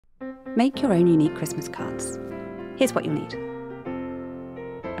Make your own unique Christmas cards. Here's what you'll need.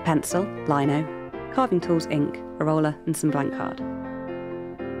 A pencil, lino, carving tools, ink, a roller and some blank card.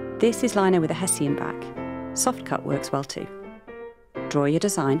 This is lino with a hessian back. Soft cut works well too. Draw your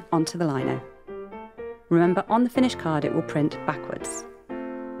design onto the lino. Remember, on the finished card it will print backwards.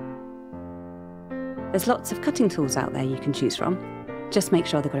 There's lots of cutting tools out there you can choose from. Just make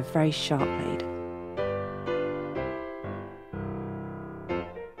sure they've got a very sharp blade.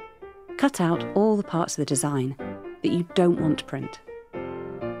 Cut out all the parts of the design that you don't want to print.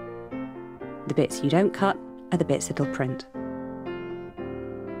 The bits you don't cut are the bits it'll print.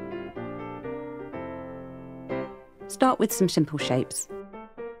 Start with some simple shapes.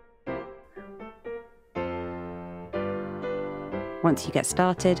 Once you get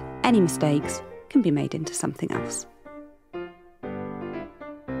started, any mistakes can be made into something else.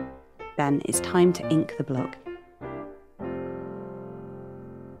 Then it's time to ink the block.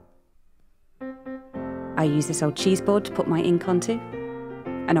 I use this old cheese board to put my ink onto.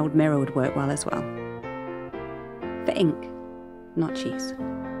 An old mirror would work well as well. For ink, not cheese.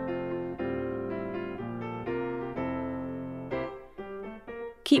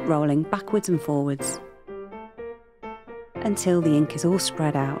 Keep rolling backwards and forwards until the ink is all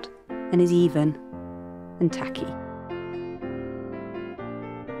spread out and is even and tacky.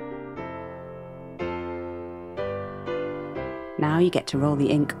 Now you get to roll the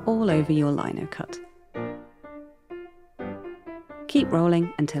ink all over your lino cut. Keep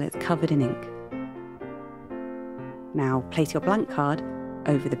rolling until it's covered in ink. Now place your blank card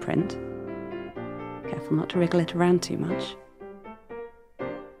over the print. Careful not to wriggle it around too much.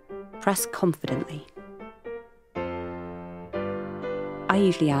 Press confidently. I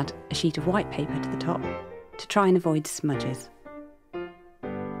usually add a sheet of white paper to the top to try and avoid smudges.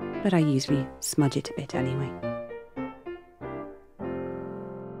 But I usually smudge it a bit anyway.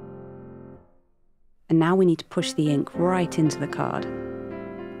 And now we need to push the ink right into the card.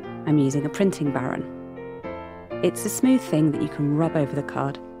 I'm using a printing baron. It's a smooth thing that you can rub over the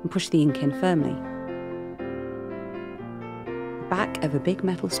card and push the ink in firmly. The back of a big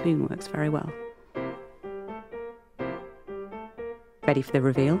metal spoon works very well. Ready for the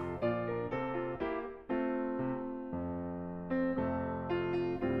reveal?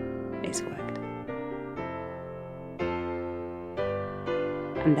 It's worked.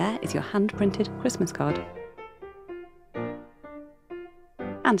 And there is your hand-printed Christmas card.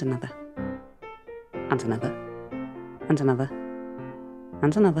 And another. And another. And another.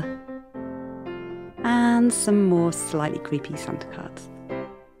 And another. And some more slightly creepy Santa cards.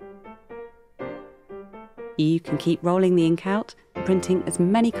 You can keep rolling the ink out and printing as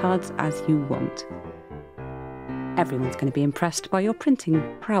many cards as you want. Everyone's going to be impressed by your printing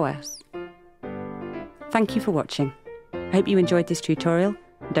prowess. Thank you for watching. I hope you enjoyed this tutorial.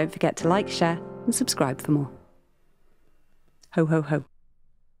 Don't forget to like, share and subscribe for more. Ho ho ho.